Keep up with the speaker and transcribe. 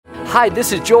Hi,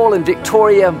 this is Joel and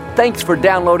Victoria. Thanks for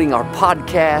downloading our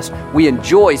podcast. We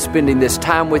enjoy spending this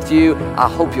time with you. I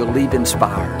hope you'll leave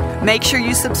inspired. Make sure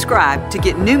you subscribe to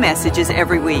get new messages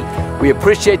every week. We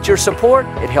appreciate your support.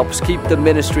 It helps keep the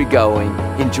ministry going.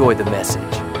 Enjoy the message.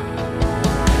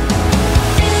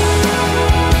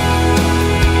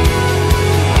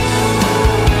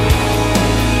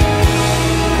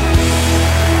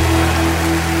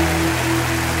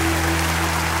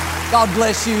 God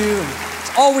bless you.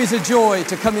 It's always a joy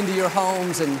to come into your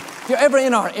homes, and if you're ever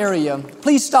in our area,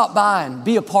 please stop by and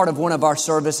be a part of one of our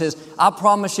services. I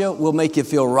promise you, we'll make you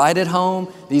feel right at home.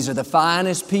 These are the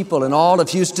finest people in all of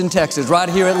Houston, Texas, right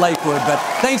here at Lakewood. But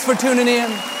thanks for tuning in.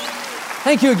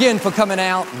 Thank you again for coming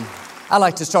out. And I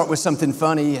like to start with something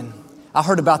funny, and I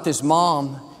heard about this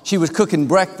mom. She was cooking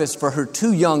breakfast for her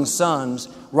two young sons.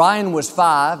 Ryan was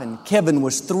 5 and Kevin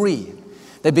was 3.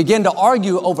 They began to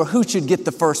argue over who should get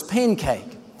the first pancake.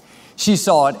 She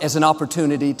saw it as an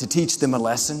opportunity to teach them a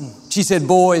lesson. She said,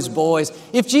 boys,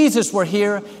 if Jesus were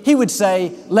here, he would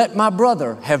say, let my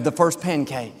brother have the first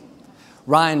pancake.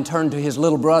 Ryan turned to his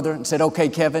little brother and said, okay,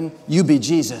 Kevin, you be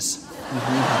Jesus.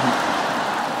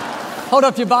 Hold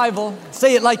up your Bible.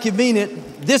 Say it like you mean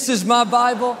it. This is my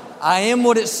Bible. I am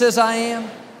what it says I am.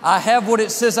 I have what it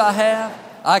says I have.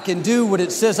 I can do what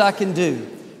it says I can do.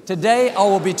 Today, I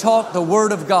will be taught the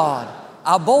Word of God.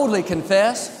 I boldly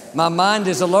confess, my mind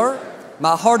is alert,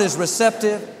 my heart is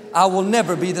receptive, I will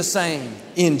never be the same.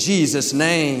 In Jesus'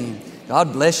 name,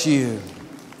 God bless you.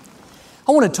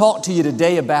 I want to talk to you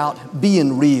today about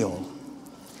being real.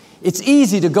 It's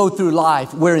easy to go through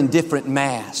life wearing different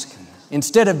masks.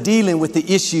 Instead of dealing with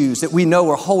the issues that we know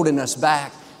are holding us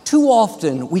back, too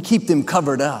often we keep them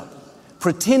covered up,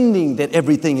 pretending that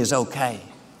everything is okay.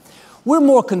 We're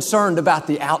more concerned about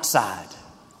the outside,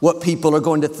 what people are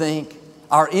going to think,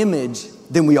 our image,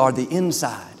 than we are the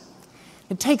inside.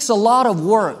 It takes a lot of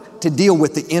work to deal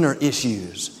with the inner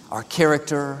issues, our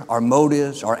character, our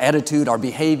motives, our attitude, our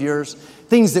behaviors,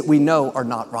 things that we know are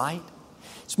not right.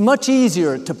 It's much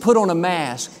easier to put on a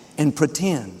mask and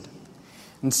pretend.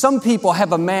 And some people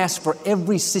have a mask for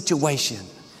every situation.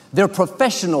 They're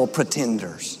professional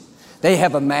pretenders. They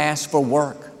have a mask for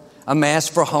work, a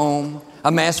mask for home,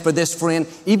 a mask for this friend,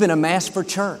 even a mask for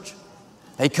church.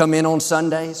 They come in on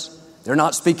Sundays. They're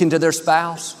not speaking to their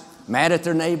spouse, mad at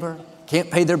their neighbor, can't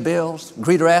pay their bills.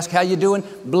 Greeter asks, how you doing?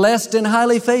 Blessed and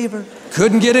highly favored.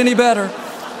 Couldn't get any better.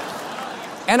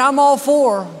 And I'm all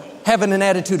for having an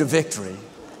attitude of victory,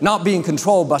 not being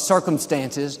controlled by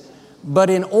circumstances. But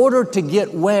in order to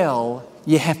get well,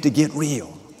 you have to get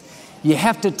real. You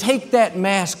have to take that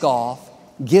mask off,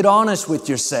 get honest with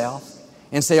yourself,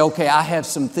 and say, okay, I have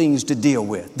some things to deal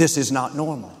with. This is not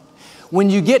normal. When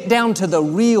you get down to the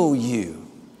real you,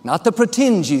 not the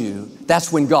pretend you,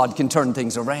 that's when God can turn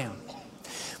things around.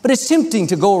 But it's tempting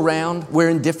to go around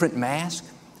wearing different masks.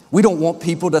 We don't want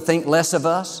people to think less of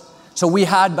us, so we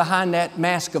hide behind that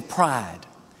mask of pride.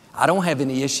 I don't have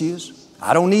any issues.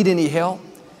 I don't need any help.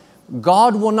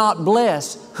 God will not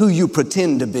bless who you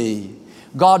pretend to be.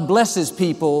 God blesses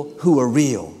people who are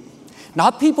real.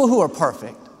 Not people who are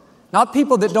perfect. Not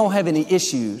people that don't have any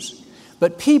issues,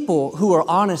 but people who are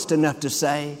honest enough to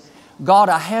say, God,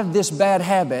 I have this bad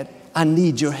habit. I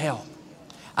need your help.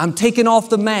 I'm taking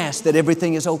off the mask that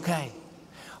everything is okay.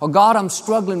 Or God, I'm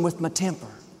struggling with my temper.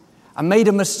 I made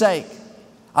a mistake.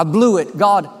 I blew it.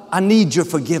 God, I need your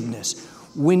forgiveness.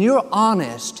 When you're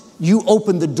honest, you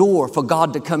open the door for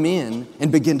God to come in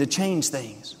and begin to change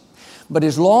things. But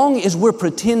as long as we're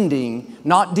pretending,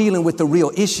 not dealing with the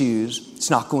real issues, it's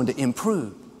not going to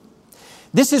improve.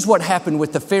 This is what happened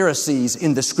with the Pharisees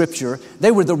in the scripture.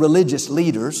 They were the religious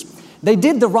leaders. They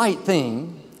did the right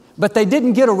thing, but they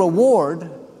didn't get a reward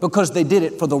because they did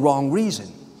it for the wrong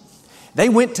reason. They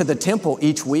went to the temple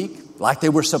each week like they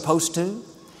were supposed to,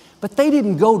 but they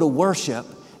didn't go to worship.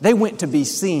 They went to be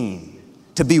seen,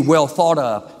 to be well thought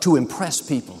of, to impress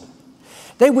people.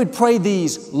 They would pray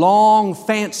these long,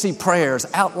 fancy prayers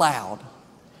out loud,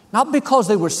 not because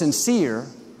they were sincere.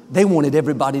 They wanted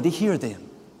everybody to hear them.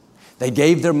 They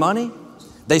gave their money,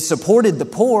 they supported the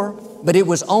poor, but it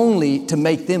was only to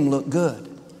make them look good.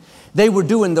 They were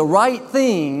doing the right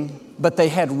thing, but they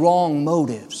had wrong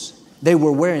motives. They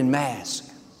were wearing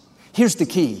masks. Here's the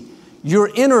key. Your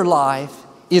inner life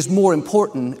is more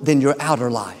important than your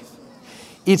outer life.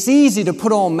 It's easy to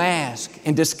put on masks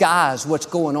and disguise what's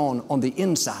going on the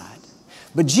inside.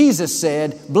 But Jesus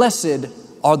said, blessed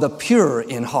are the pure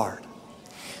in heart.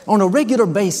 On a regular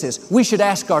basis, we should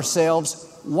ask ourselves,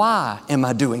 why am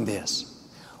I doing this?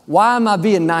 Why am I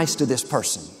being nice to this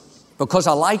person? Because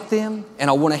I like them and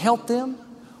I want to help them?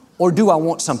 Or do I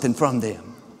want something from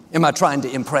them? Am I trying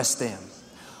to impress them?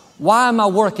 Why am I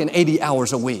working 80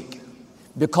 hours a week?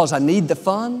 Because I need the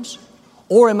funds?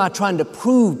 Or am I trying to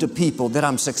prove to people that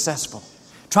I'm successful?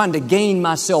 Trying to gain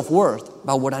my self-worth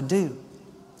by what I do?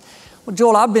 Well,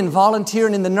 Joel, I've been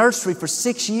volunteering in the nursery for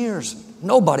 6 years.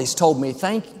 Nobody's told me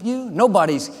thank you.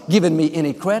 Nobody's given me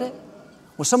any credit.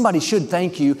 Well, somebody should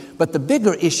thank you, but the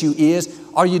bigger issue is,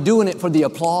 are you doing it for the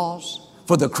applause,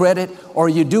 for the credit, or are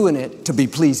you doing it to be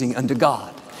pleasing unto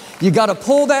God? You got to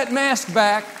pull that mask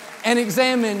back and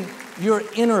examine your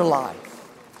inner life.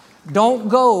 Don't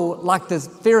go like the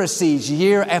Pharisees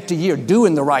year after year,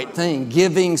 doing the right thing,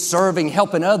 giving, serving,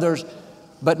 helping others,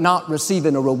 but not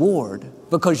receiving a reward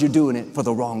because you're doing it for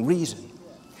the wrong reason.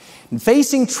 And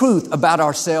facing truth about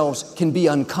ourselves can be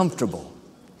uncomfortable.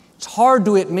 It's hard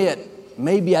to admit,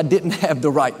 maybe I didn't have the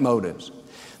right motives.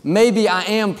 Maybe I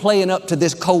am playing up to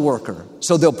this coworker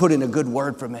so they'll put in a good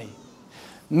word for me.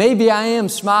 Maybe I am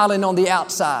smiling on the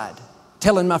outside,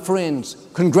 telling my friends,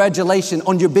 congratulations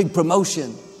on your big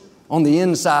promotion. On the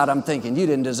inside, I'm thinking, you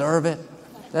didn't deserve it.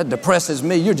 That depresses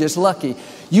me. You're just lucky.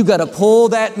 You got to pull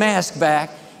that mask back.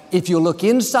 If you look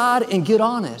inside and get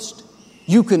honest,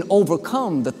 you can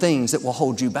overcome the things that will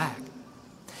hold you back.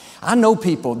 I know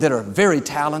people that are very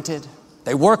talented.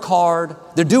 They work hard.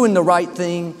 They're doing the right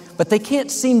thing, but they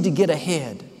can't seem to get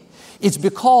ahead. It's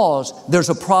because there's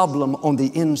a problem on the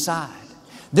inside.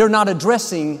 They're not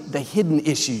addressing the hidden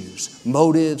issues,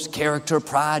 motives, character,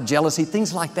 pride, jealousy,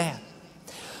 things like that.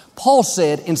 Paul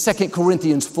said in 2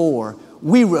 Corinthians 4,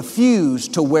 we refuse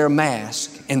to wear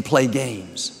masks and play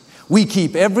games. We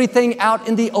keep everything out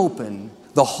in the open,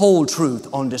 the whole truth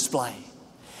on display.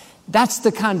 That's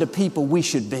the kind of people we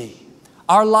should be.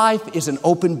 Our life is an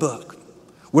open book.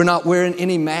 We're not wearing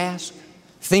any mask,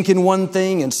 thinking one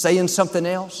thing and saying something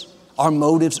else. Our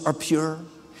motives are pure.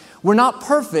 We're not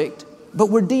perfect, but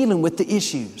we're dealing with the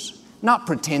issues, not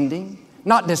pretending,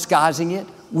 not disguising it.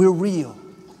 We're real.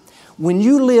 When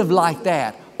you live like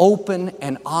that, open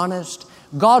and honest,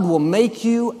 God will make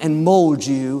you and mold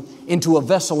you into a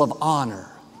vessel of honor,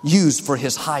 used for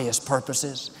His highest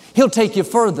purposes. He'll take you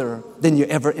further than you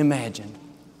ever imagined.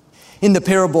 In the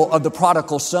parable of the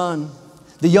prodigal son,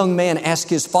 the young man asked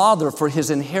his father for his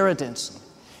inheritance.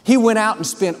 He went out and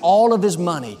spent all of his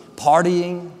money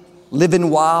partying, living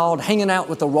wild, hanging out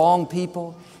with the wrong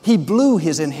people. He blew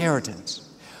his inheritance.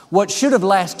 What should have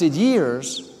lasted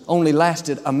years only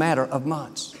lasted a matter of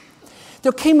months.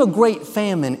 There came a great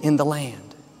famine in the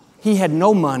land. He had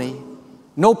no money,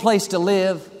 no place to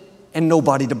live, and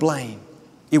nobody to blame.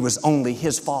 It was only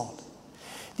his fault.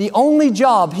 The only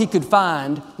job he could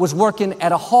find was working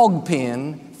at a hog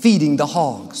pen feeding the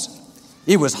hogs.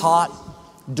 It was hot,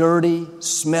 dirty,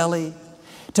 smelly.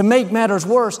 To make matters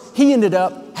worse, he ended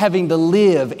up having to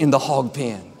live in the hog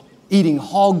pen, eating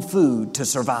hog food to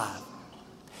survive.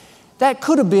 That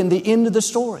could have been the end of the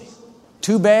story.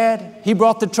 Too bad, he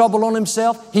brought the trouble on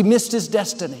himself. He missed his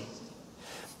destiny.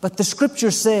 But the scripture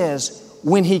says,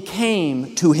 when he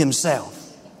came to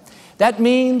himself. That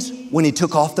means when he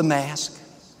took off the mask,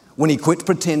 when he quit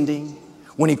pretending,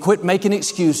 when he quit making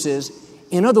excuses.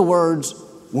 In other words,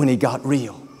 when he got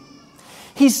real.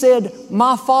 He said,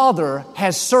 my father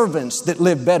has servants that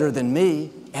live better than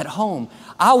me at home.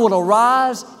 I will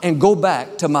arise and go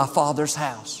back to my father's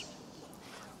house.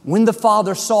 When the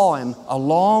father saw him a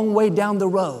long way down the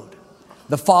road,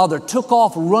 the father took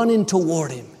off running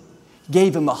toward him,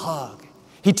 gave him a hug.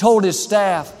 He told his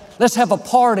staff, let's have a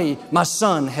party. My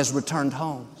son has returned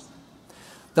home.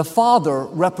 The father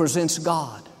represents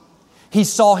God. He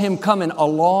saw him coming a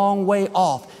long way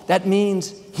off. That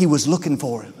means he was looking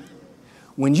for him.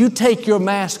 When you take your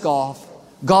mask off,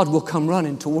 God will come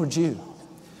running towards you.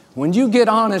 When you get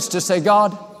honest to say,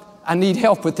 God, I need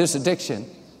help with this addiction.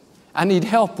 I need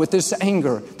help with this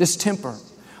anger, this temper.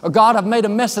 Or God, I've made a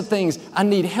mess of things. I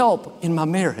need help in my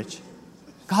marriage.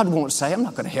 God won't say, I'm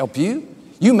not going to help you.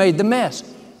 You made the mess.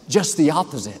 Just the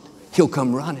opposite. He'll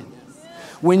come running.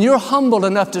 When you're humble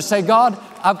enough to say, God,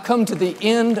 I've come to the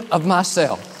end of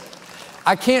myself.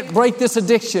 I can't break this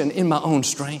addiction in my own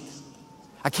strength.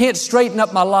 I can't straighten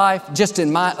up my life just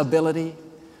in my ability.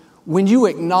 When you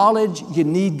acknowledge you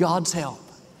need God's help,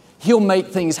 He'll make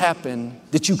things happen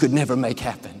that you could never make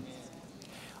happen.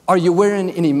 Are you wearing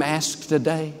any masks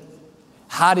today?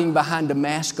 Hiding behind a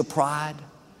mask of pride?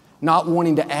 Not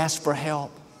wanting to ask for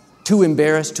help? Too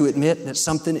embarrassed to admit that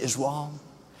something is wrong?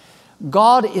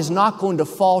 God is not going to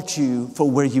fault you for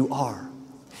where you are.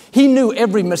 He knew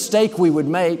every mistake we would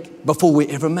make before we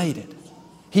ever made it.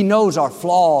 He knows our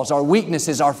flaws, our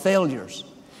weaknesses, our failures.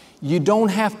 You don't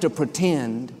have to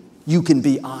pretend. You can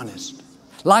be honest.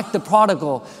 Like the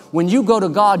prodigal, when you go to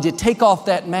God, you take off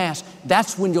that mask.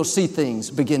 That's when you'll see things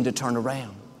begin to turn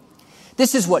around.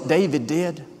 This is what David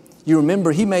did. You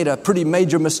remember he made a pretty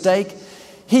major mistake.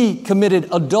 He committed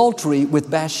adultery with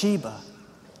Bathsheba.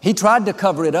 He tried to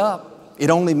cover it up.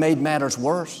 It only made matters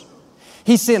worse.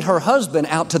 He sent her husband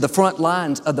out to the front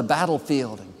lines of the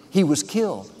battlefield, and he was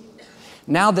killed.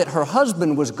 Now that her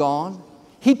husband was gone,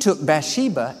 he took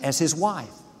Bathsheba as his wife.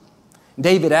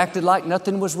 David acted like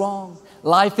nothing was wrong.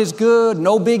 Life is good,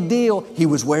 no big deal. He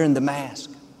was wearing the mask.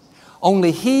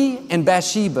 Only he and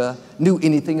Bathsheba knew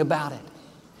anything about it.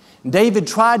 David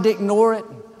tried to ignore it,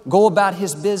 go about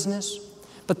his business.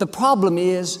 But the problem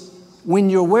is,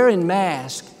 when you're wearing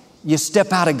mask, you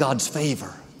step out of God's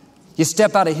favor. You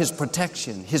step out of His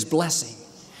protection, His blessing.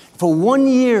 For 1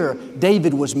 year,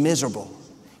 David was miserable.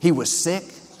 He was sick.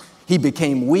 He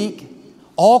became weak.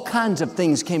 All kinds of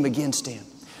things came against him.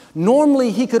 Normally,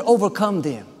 he could overcome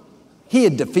them. He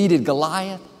had defeated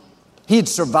Goliath. He had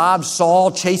survived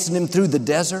Saul chasing him through the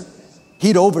desert.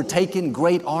 He'd overtaken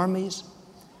great armies.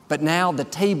 But now the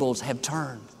tables have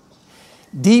turned.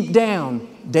 Deep down,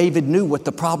 David knew what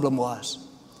the problem was.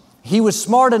 He was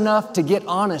smart enough to get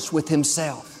honest with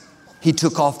himself. He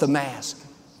took off the mask.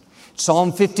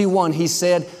 Psalm 51, he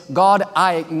said, God,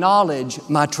 I acknowledge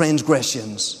my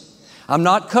transgressions. I'm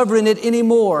not covering it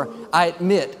anymore. I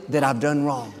admit that I've done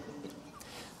wrong.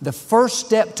 The first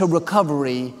step to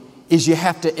recovery is you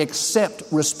have to accept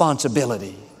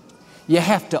responsibility. You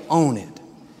have to own it.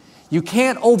 You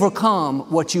can't overcome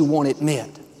what you won't admit.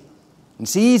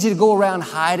 It's easy to go around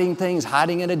hiding things,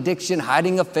 hiding an addiction,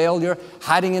 hiding a failure,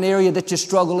 hiding an area that you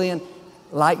struggle in.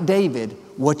 Like David,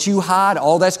 what you hide,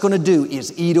 all that's going to do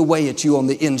is eat away at you on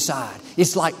the inside.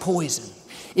 It's like poison.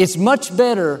 It's much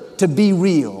better to be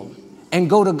real and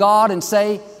go to God and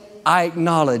say, I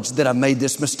acknowledge that I made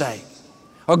this mistake.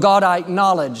 Or God, I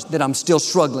acknowledge that I'm still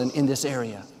struggling in this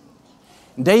area.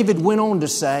 David went on to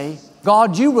say,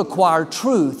 God, you require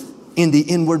truth in the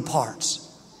inward parts.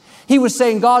 He was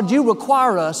saying, God, you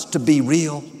require us to be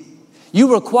real.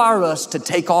 You require us to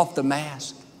take off the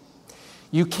mask.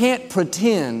 You can't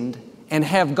pretend and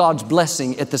have God's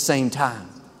blessing at the same time.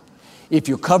 If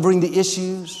you're covering the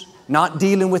issues, not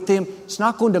dealing with them, it's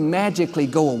not going to magically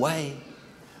go away.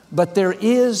 But there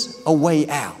is a way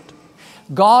out.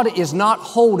 God is not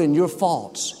holding your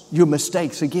faults, your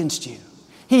mistakes against you.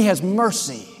 He has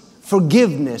mercy,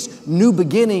 forgiveness, new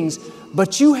beginnings,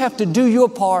 but you have to do your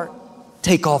part.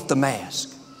 Take off the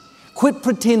mask. Quit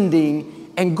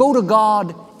pretending and go to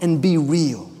God and be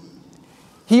real.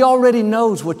 He already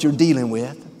knows what you're dealing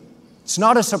with. It's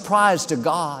not a surprise to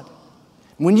God.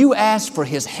 When you ask for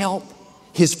His help,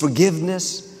 His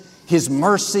forgiveness, His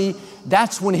mercy,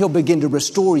 that's when He'll begin to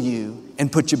restore you and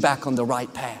put you back on the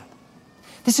right path.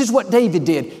 This is what David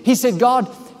did. He said, God,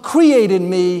 create in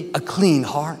me a clean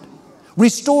heart.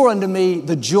 Restore unto me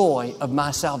the joy of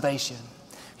my salvation.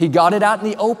 He got it out in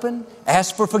the open,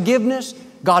 asked for forgiveness.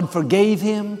 God forgave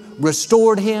him,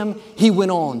 restored him. He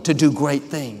went on to do great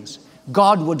things.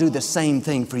 God will do the same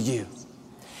thing for you.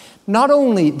 Not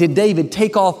only did David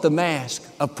take off the mask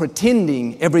of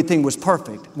pretending everything was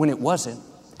perfect when it wasn't,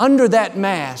 under that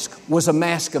mask was a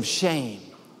mask of shame.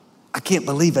 I can't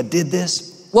believe I did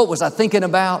this. What was I thinking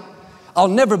about? I'll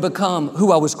never become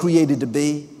who I was created to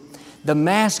be. The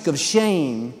mask of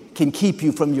shame can keep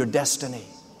you from your destiny.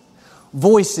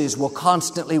 Voices will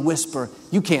constantly whisper,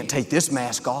 you can't take this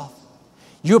mask off.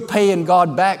 You're paying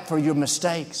God back for your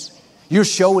mistakes. You're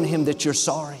showing Him that you're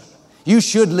sorry. You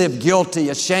should live guilty,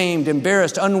 ashamed,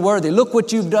 embarrassed, unworthy. Look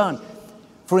what you've done.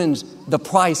 Friends, the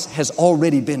price has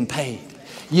already been paid.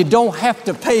 You don't have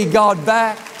to pay God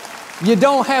back. You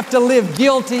don't have to live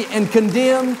guilty and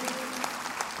condemned.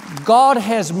 God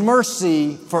has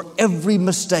mercy for every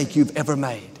mistake you've ever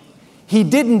made. He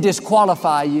didn't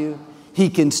disqualify you. He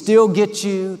can still get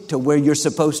you to where you're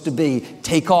supposed to be.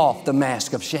 Take off the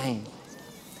mask of shame.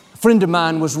 A friend of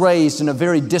mine was raised in a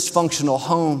very dysfunctional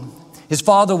home. His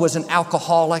father was an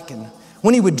alcoholic, and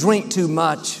when he would drink too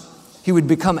much, he would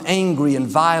become angry and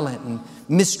violent and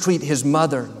mistreat his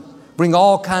mother, bring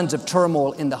all kinds of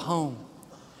turmoil in the home.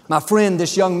 My friend,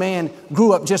 this young man,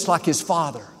 grew up just like his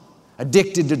father,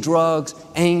 addicted to drugs,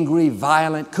 angry,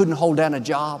 violent, couldn't hold down a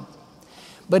job.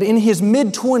 But in his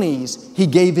mid-20s, he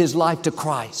gave his life to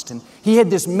Christ, and he had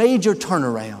this major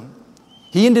turnaround.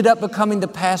 He ended up becoming the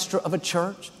pastor of a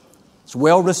church. It's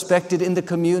well respected in the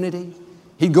community.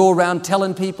 He'd go around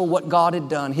telling people what God had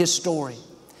done, his story.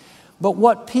 But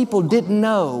what people didn't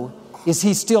know is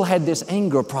he still had this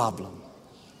anger problem.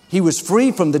 He was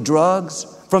free from the drugs,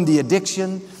 from the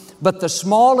addiction, but the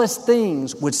smallest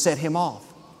things would set him off.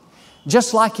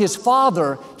 Just like his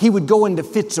father, he would go into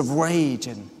fits of rage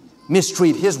and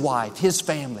mistreat his wife, his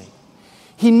family.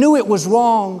 He knew it was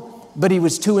wrong, but he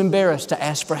was too embarrassed to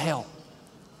ask for help.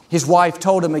 His wife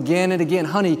told him again and again,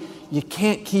 honey, you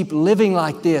can't keep living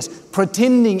like this,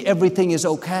 pretending everything is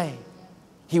okay.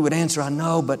 He would answer, I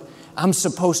know, but I'm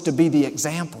supposed to be the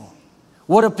example.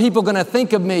 What are people going to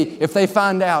think of me if they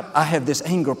find out I have this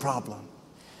anger problem?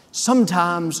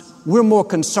 Sometimes we're more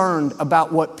concerned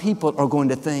about what people are going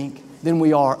to think than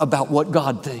we are about what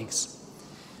God thinks.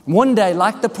 One day,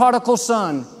 like the prodigal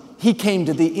son, he came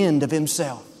to the end of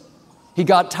himself. He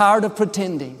got tired of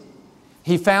pretending.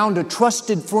 He found a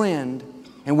trusted friend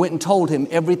and went and told him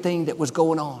everything that was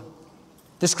going on.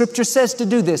 The scripture says to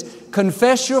do this,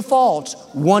 confess your faults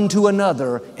one to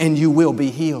another and you will be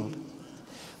healed.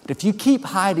 But if you keep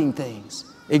hiding things,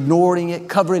 ignoring it,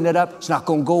 covering it up, it's not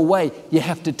going to go away. You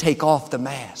have to take off the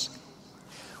mask.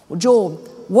 Well, Joel,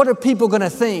 what are people going to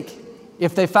think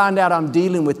if they find out I'm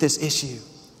dealing with this issue?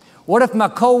 What if my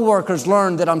coworkers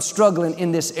learn that I'm struggling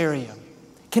in this area?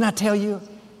 Can I tell you,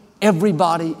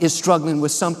 everybody is struggling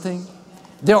with something.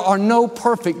 There are no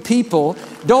perfect people.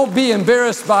 Don't be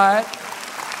embarrassed by it.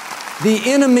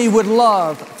 The enemy would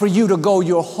love for you to go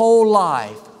your whole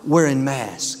life wearing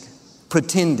masks,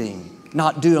 pretending,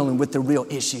 not dealing with the real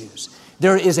issues.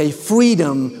 There is a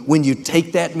freedom when you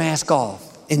take that mask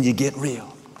off and you get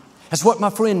real. That's what my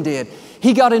friend did.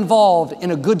 He got involved in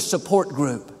a good support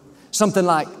group, something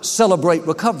like Celebrate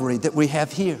Recovery that we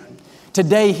have here.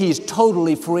 Today, he's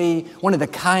totally free, one of the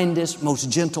kindest, most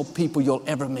gentle people you'll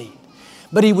ever meet.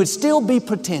 But he would still be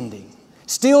pretending,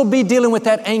 still be dealing with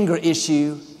that anger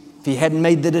issue if he hadn't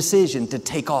made the decision to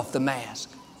take off the mask.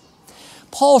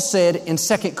 Paul said in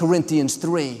 2 Corinthians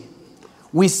 3,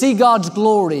 we see God's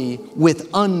glory with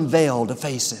unveiled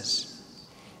faces.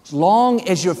 As long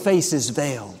as your face is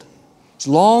veiled, as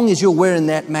long as you're wearing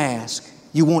that mask,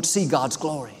 you won't see God's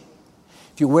glory.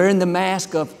 If you're wearing the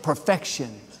mask of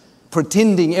perfection,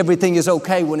 pretending everything is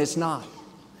okay when it's not,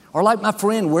 or like my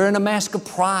friend, wearing a mask of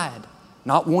pride,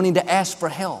 not wanting to ask for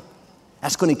help,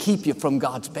 that's going to keep you from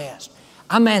God's best.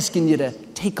 I'm asking you to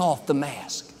take off the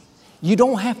mask. You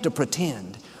don't have to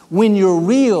pretend. When you're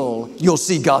real, you'll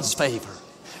see God's favor.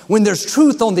 When there's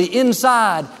truth on the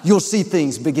inside, you'll see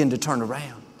things begin to turn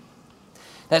around.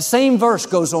 That same verse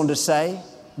goes on to say,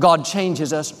 God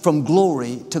changes us from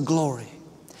glory to glory.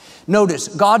 Notice,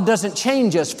 God doesn't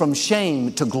change us from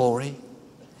shame to glory.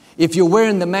 If you're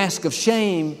wearing the mask of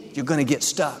shame, you're going to get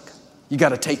stuck. You got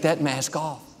to take that mask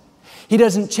off. He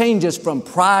doesn't change us from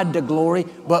pride to glory,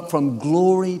 but from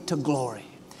glory to glory.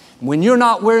 When you're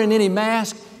not wearing any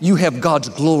mask, you have God's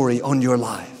glory on your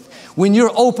life. When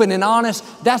you're open and honest,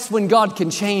 that's when God can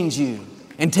change you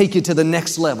and take you to the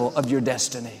next level of your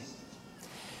destiny.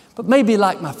 But maybe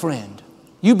like my friend,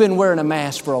 you've been wearing a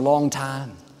mask for a long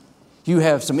time. You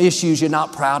have some issues you're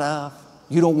not proud of.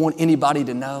 You don't want anybody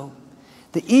to know.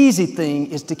 The easy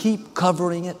thing is to keep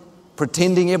covering it,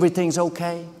 pretending everything's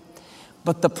okay.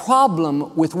 But the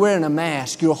problem with wearing a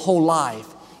mask your whole life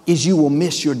is you will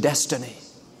miss your destiny.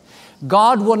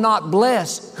 God will not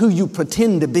bless who you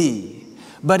pretend to be,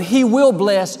 but He will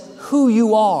bless who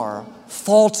you are,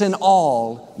 faults and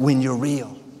all, when you're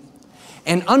real.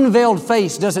 An unveiled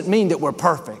face doesn't mean that we're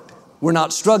perfect. We're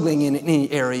not struggling in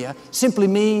any area. It simply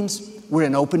means we're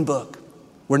an open book.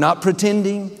 We're not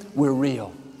pretending, we're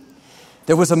real.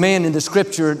 There was a man in the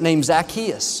scripture named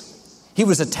Zacchaeus. He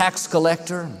was a tax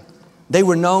collector. They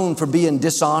were known for being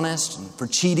dishonest and for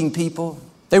cheating people.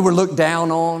 They were looked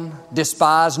down on,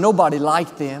 despised. Nobody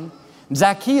liked them.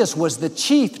 Zacchaeus was the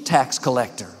chief tax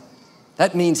collector.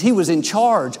 That means he was in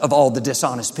charge of all the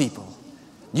dishonest people.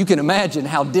 You can imagine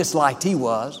how disliked he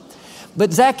was.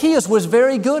 But Zacchaeus was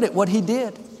very good at what he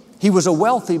did. He was a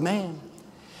wealthy man.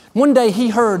 One day he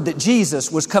heard that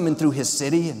Jesus was coming through his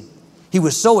city, and he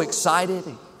was so excited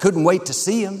he couldn't wait to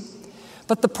see him.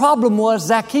 But the problem was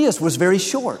Zacchaeus was very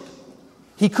short.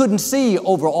 He couldn't see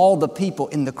over all the people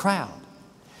in the crowd.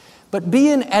 But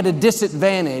being at a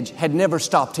disadvantage had never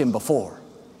stopped him before.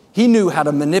 He knew how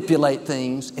to manipulate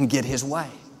things and get his way.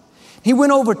 He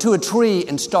went over to a tree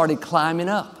and started climbing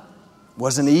up.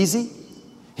 Wasn't easy.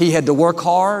 He had to work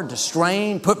hard, to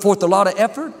strain, put forth a lot of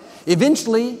effort.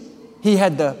 Eventually, he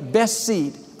had the best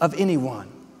seat of anyone.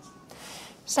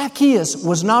 Zacchaeus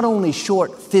was not only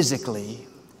short physically,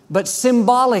 but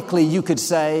symbolically, you could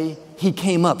say, he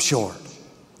came up short.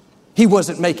 He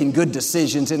wasn't making good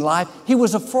decisions in life. He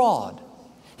was a fraud.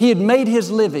 He had made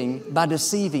his living by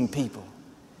deceiving people.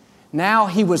 Now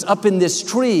he was up in this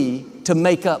tree to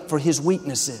make up for his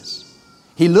weaknesses.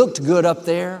 He looked good up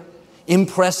there,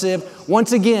 impressive.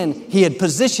 Once again, he had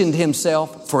positioned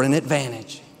himself for an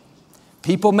advantage.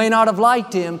 People may not have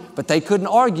liked him, but they couldn't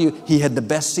argue he had the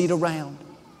best seat around.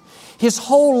 His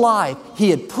whole life, he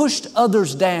had pushed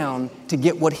others down to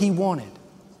get what he wanted.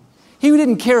 He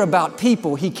didn't care about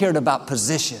people. He cared about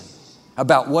position,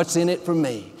 about what's in it for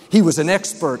me. He was an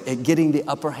expert at getting the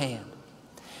upper hand.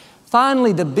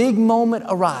 Finally, the big moment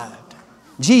arrived.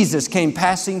 Jesus came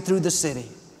passing through the city.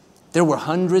 There were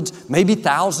hundreds, maybe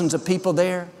thousands of people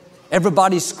there.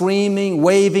 Everybody screaming,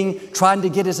 waving, trying to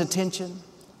get his attention.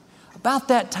 About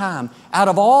that time, out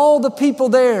of all the people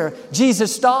there,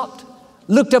 Jesus stopped,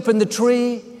 looked up in the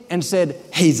tree, and said,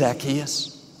 "Hey,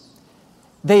 Zacchaeus."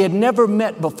 They had never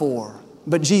met before,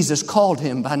 but Jesus called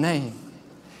him by name.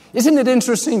 Isn't it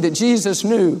interesting that Jesus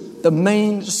knew the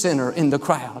main sinner in the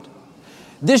crowd?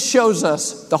 This shows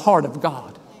us the heart of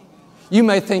God. You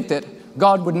may think that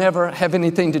God would never have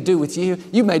anything to do with you.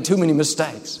 You made too many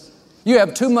mistakes. You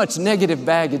have too much negative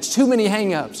baggage, too many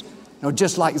hang-ups. No,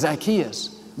 just like Zacchaeus,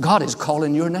 God is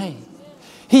calling your name.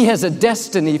 He has a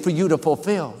destiny for you to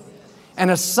fulfill, an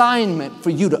assignment for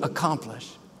you to accomplish.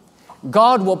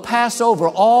 God will pass over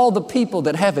all the people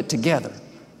that have it together,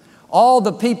 all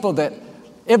the people that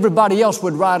everybody else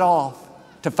would write off,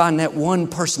 to find that one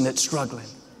person that's struggling.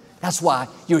 That's why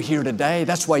you're here today.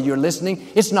 That's why you're listening.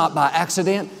 It's not by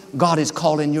accident. God is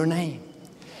calling your name.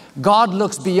 God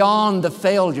looks beyond the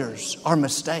failures, our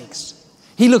mistakes.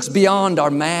 He looks beyond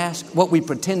our mask, what we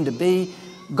pretend to be.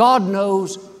 God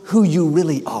knows who you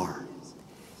really are.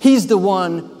 He's the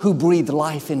one who breathed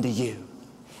life into you.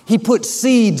 He put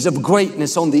seeds of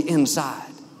greatness on the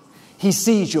inside. He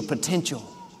sees your potential,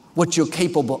 what you're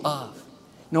capable of.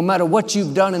 No matter what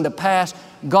you've done in the past,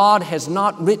 God has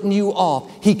not written you off.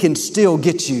 He can still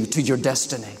get you to your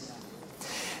destiny.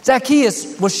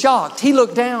 Zacchaeus was shocked. He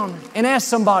looked down and asked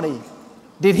somebody,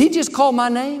 "Did he just call my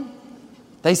name?"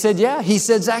 They said, "Yeah." He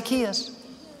said, "Zacchaeus."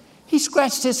 He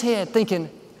scratched his head thinking,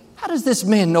 "How does this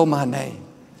man know my name?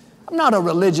 I'm not a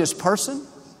religious person.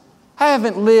 I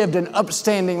haven't lived an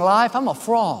upstanding life. I'm a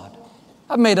fraud.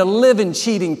 I've made a living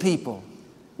cheating people.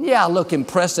 Yeah, I look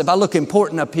impressive. I look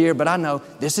important up here, but I know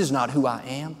this is not who I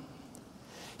am."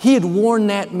 He had worn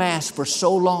that mask for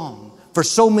so long, for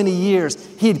so many years.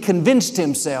 He had convinced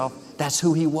himself that's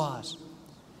who he was.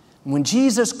 When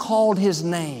Jesus called his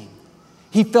name,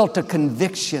 he felt a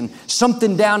conviction.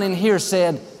 Something down in here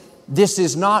said, "This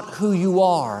is not who you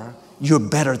are. You're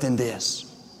better than this."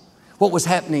 What was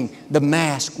happening? The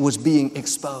mask was being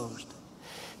exposed.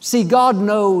 See, God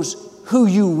knows who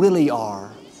you really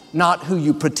are, not who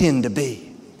you pretend to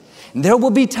be. And there will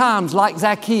be times like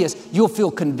Zacchaeus, you'll feel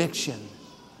conviction.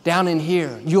 Down in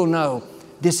here, you'll know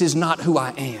this is not who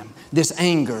I am. This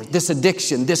anger, this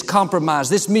addiction, this compromise,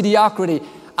 this mediocrity,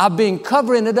 I've been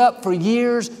covering it up for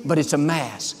years, but it's a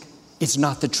mask. It's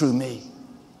not the true me.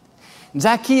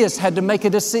 Zacchaeus had to make a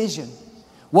decision.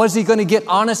 Was he going to get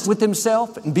honest with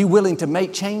himself and be willing to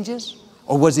make changes?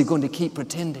 Or was he going to keep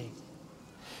pretending?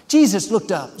 Jesus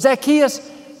looked up. "Zacchaeus,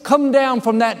 come down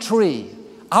from that tree.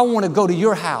 I want to go to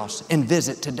your house and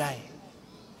visit today."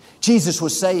 Jesus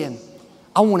was saying,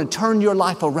 I want to turn your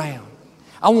life around.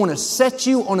 I want to set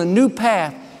you on a new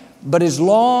path, but as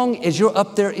long as you're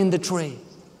up there in the tree,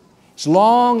 as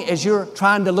long as you're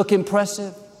trying to look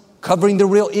impressive, covering the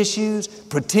real issues,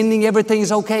 pretending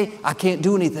everything's okay, I can't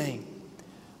do anything.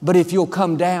 But if you'll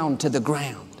come down to the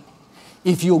ground,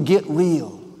 if you'll get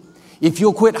real, if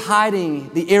you'll quit hiding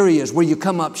the areas where you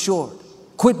come up short,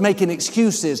 quit making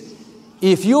excuses,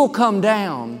 if you'll come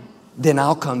down, then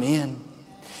I'll come in.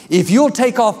 If you'll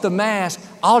take off the mask,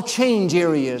 I'll change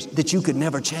areas that you could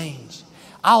never change.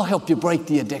 I'll help you break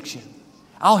the addiction.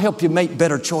 I'll help you make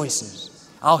better choices.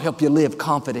 I'll help you live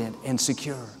confident and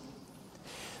secure.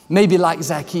 Maybe like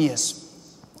Zacchaeus,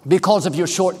 because of your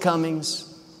shortcomings,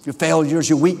 your failures,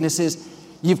 your weaknesses,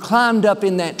 you've climbed up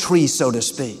in that tree, so to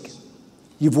speak.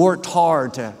 You've worked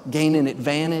hard to gain an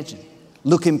advantage,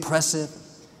 look impressive,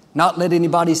 not let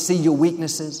anybody see your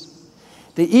weaknesses.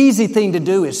 The easy thing to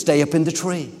do is stay up in the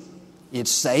tree.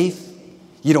 It's safe.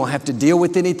 You don't have to deal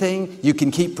with anything. You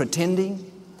can keep pretending.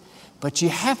 But you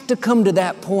have to come to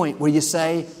that point where you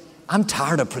say, I'm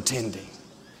tired of pretending.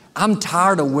 I'm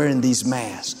tired of wearing these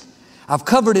masks. I've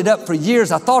covered it up for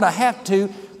years. I thought I have to,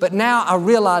 but now I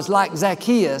realize, like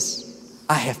Zacchaeus,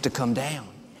 I have to come down.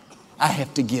 I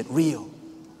have to get real.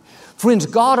 Friends,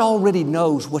 God already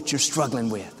knows what you're struggling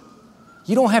with.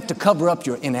 You don't have to cover up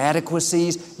your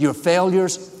inadequacies, your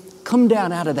failures. Come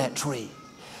down out of that tree.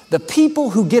 The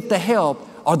people who get the help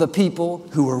are the people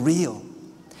who are real.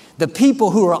 The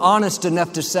people who are honest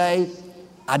enough to say,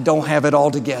 I don't have it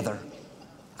all together.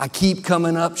 I keep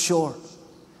coming up short.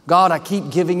 God, I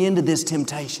keep giving into this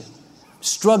temptation. I'm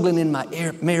struggling in my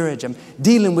marriage. I'm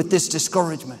dealing with this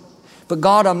discouragement. But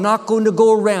God, I'm not going to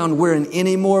go around wearing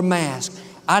any more masks.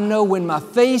 I know when my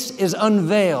face is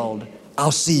unveiled,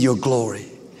 I'll see your glory.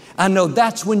 I know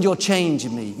that's when you'll change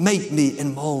me, make me,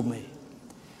 and mold me.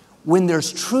 When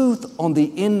there's truth on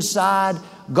the inside,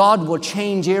 God will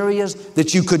change areas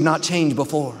that you could not change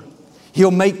before. He'll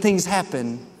make things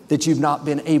happen that you've not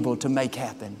been able to make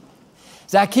happen.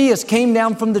 Zacchaeus came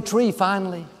down from the tree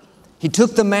finally. He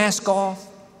took the mask off,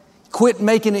 quit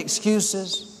making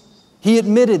excuses. He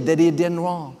admitted that he had done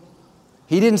wrong.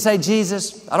 He didn't say,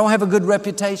 Jesus, I don't have a good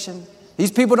reputation. These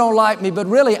people don't like me, but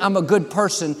really I'm a good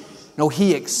person. No,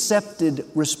 he accepted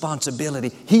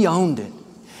responsibility. He owned it.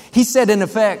 He said, in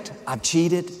effect, I've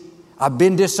cheated. I've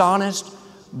been dishonest,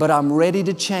 but I'm ready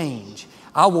to change.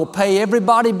 I will pay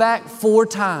everybody back 4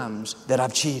 times that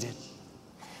I've cheated.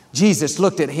 Jesus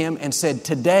looked at him and said,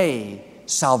 today,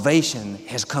 salvation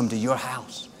has come to your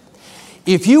house.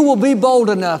 If you will be bold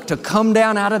enough to come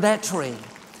down out of that tree,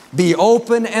 be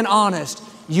open and honest,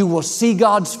 you will see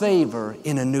God's favor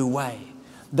in a new way.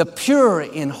 The pure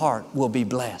in heart will be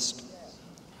blessed.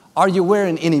 Are you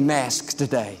wearing any masks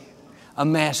today? A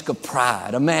mask of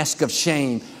pride, a mask of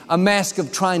shame, a mask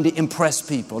of trying to impress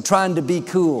people, trying to be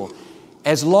cool.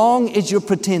 As long as you're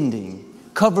pretending,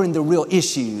 covering the real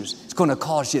issues, it's going to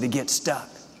cause you to get stuck.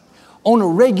 On a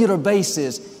regular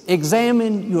basis,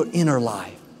 examine your inner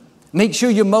life. Make sure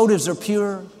your motives are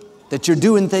pure, that you're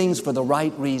doing things for the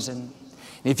right reason.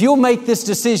 If you'll make this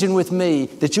decision with me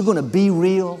that you're going to be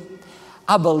real,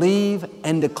 I believe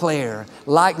and declare,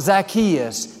 like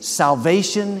Zacchaeus,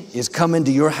 salvation is coming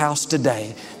to your house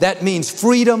today. That means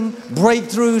freedom,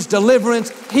 breakthroughs,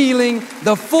 deliverance, healing,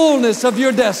 the fullness of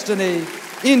your destiny.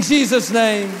 In Jesus'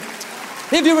 name.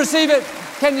 If you receive it,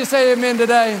 can you say amen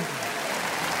today?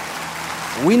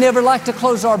 We never like to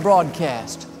close our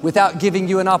broadcast without giving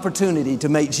you an opportunity to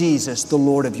make Jesus the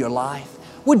Lord of your life.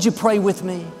 Would you pray with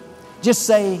me? Just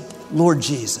say, Lord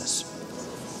Jesus,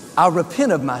 I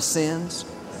repent of my sins.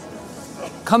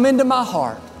 Come into my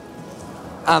heart.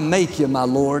 I make you my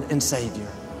Lord and Savior.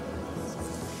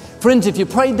 Friends, if you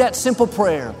prayed that simple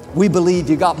prayer, we believe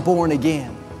you got born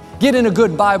again. Get in a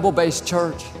good Bible-based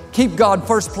church. Keep God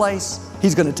first place.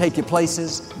 He's going to take you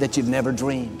places that you've never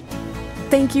dreamed.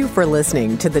 Thank you for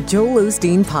listening to the Joel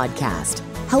Osteen Podcast.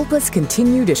 Help us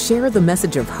continue to share the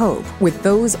message of hope with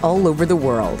those all over the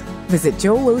world. Visit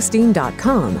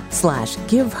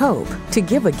joelosteen.com/give hope to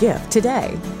give a gift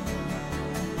today.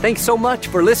 Thanks so much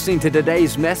for listening to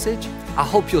today's message. I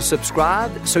hope you'll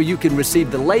subscribe so you can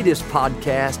receive the latest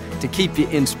podcast to keep you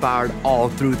inspired all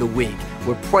through the week.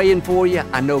 We're praying for you.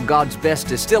 I know God's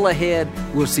best is still ahead.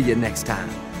 We'll see you next time.